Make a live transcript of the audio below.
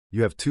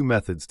You have two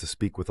methods to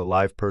speak with a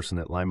live person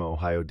at Lima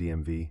Ohio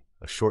DMV,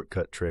 a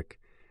shortcut trick,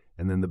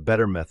 and then the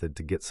better method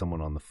to get someone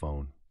on the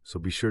phone. So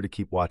be sure to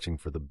keep watching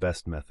for the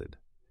best method.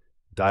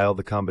 Dial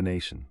the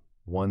combination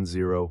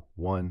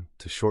 101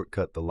 to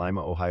shortcut the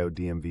Lima Ohio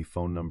DMV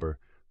phone number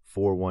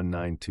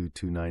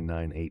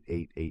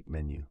 41922998888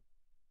 menu.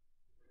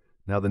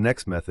 Now the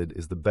next method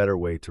is the better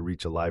way to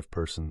reach a live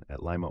person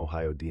at Lima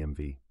Ohio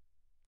DMV.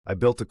 I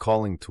built a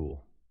calling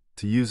tool.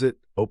 To use it,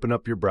 open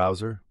up your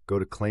browser, go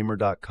to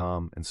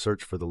Claimyr.com and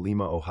search for the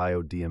Lima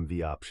Ohio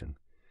DMV option.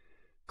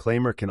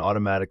 Claimyr can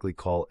automatically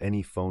call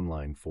any phone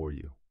line for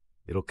you.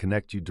 It'll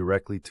connect you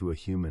directly to a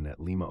human at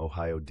Lima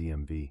Ohio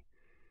DMV.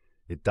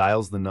 It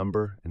dials the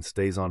number and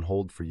stays on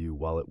hold for you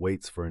while it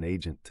waits for an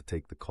agent to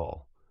take the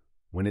call.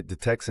 When it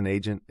detects an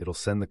agent, it'll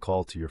send the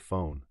call to your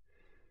phone.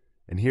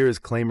 And here is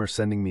Claimyr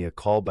sending me a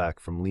call back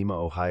from Lima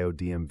Ohio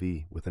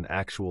DMV with an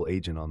actual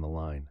agent on the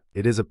line.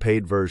 It is a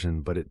paid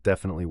version, but it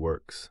definitely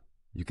works.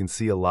 You can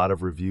see a lot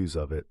of reviews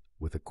of it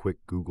with a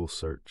quick Google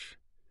search.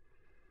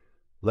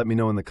 Let me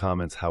know in the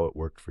comments how it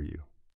worked for you.